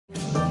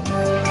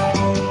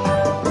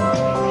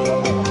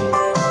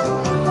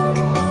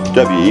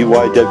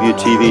WEYW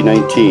TV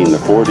 19, the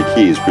Florida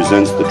Keys,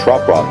 presents the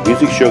Trop Rock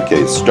Music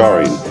Showcase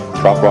starring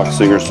Trop Rock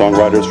Singer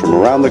songwriters from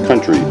around the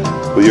country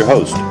with your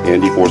host,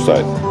 Andy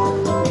Forsyth.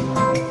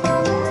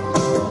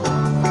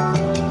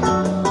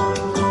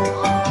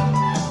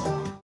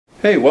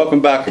 Hey, welcome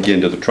back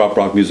again to the Trop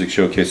Rock Music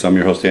Showcase. I'm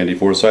your host, Andy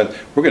Forsyth.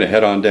 We're going to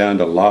head on down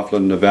to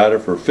Laughlin,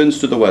 Nevada for Fins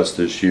to the West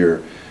this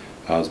year.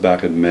 I was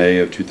back in May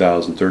of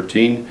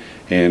 2013,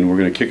 and we're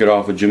going to kick it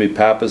off with Jimmy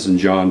Pappas and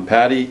John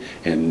Patty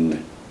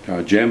and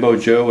Jambo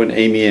Joe and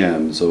Amy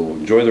M. So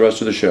enjoy the rest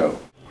of the show.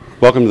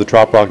 Welcome to the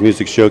Trop Rock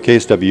Music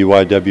Showcase,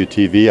 WEYW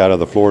TV out of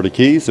the Florida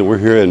Keys, and we're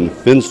here in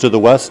Fins to the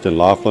West in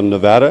Laughlin,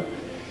 Nevada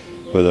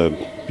with a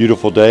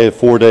beautiful day, a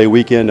 4-day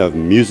weekend of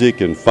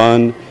music and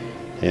fun,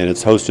 and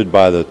it's hosted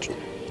by the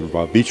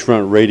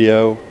Beachfront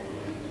Radio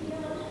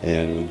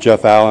and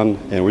Jeff Allen,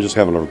 and we're just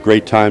having a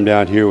great time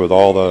down here with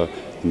all the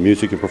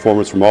music and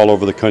performers from all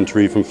over the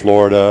country, from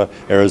Florida,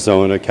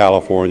 Arizona,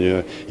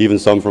 California, even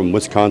some from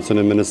Wisconsin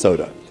and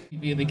Minnesota.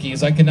 In the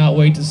Keys. I cannot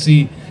wait to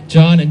see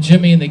John and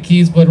Jimmy in the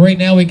Keys, but right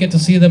now we get to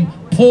see them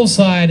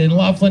poolside in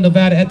Laughlin,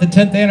 Nevada at the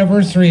 10th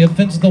anniversary of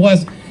Fins to the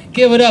West.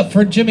 Give it up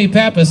for Jimmy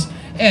Pappas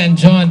and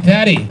John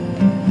Patty.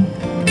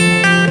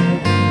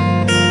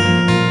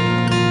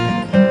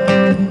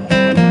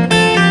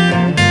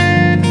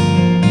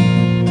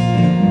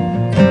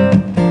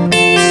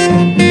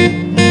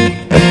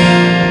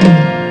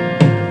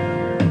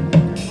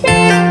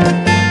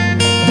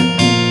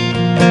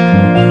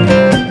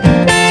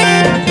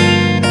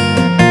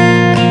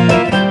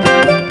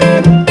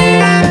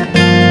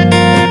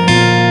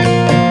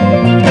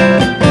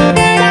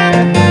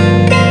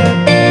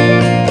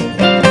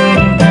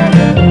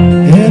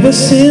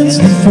 Since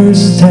the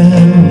first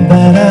time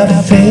that I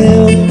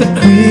felt the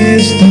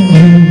crystal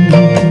moon,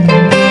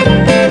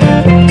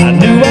 I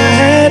knew I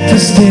had to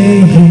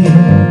stay here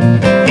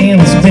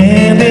and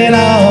spend it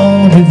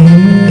all with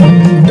you.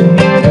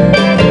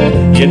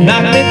 You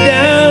knocked me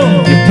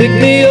down, you picked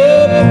me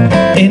up,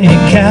 and you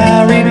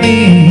carried me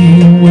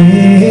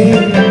away.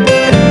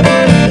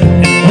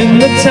 And when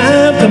the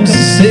time comes to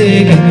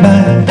say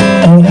goodbye,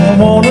 all I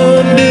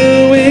wanna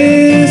do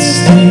is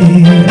stay.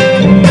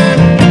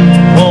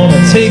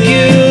 Take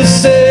you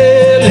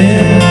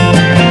sailing,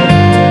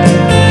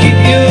 keep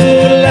you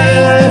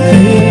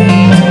laughing.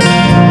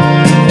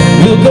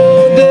 We'll go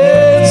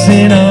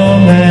dancing all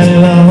night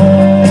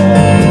long.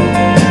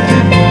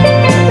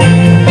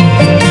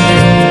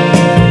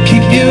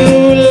 Keep you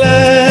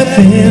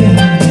laughing.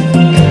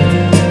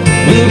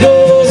 We'll go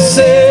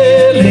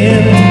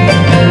sailing.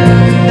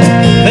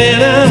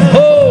 Then I'll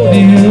hold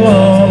you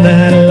all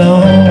night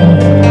long.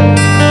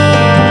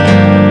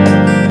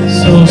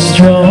 So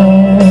strong.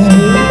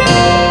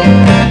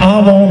 I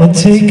wanna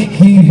take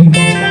you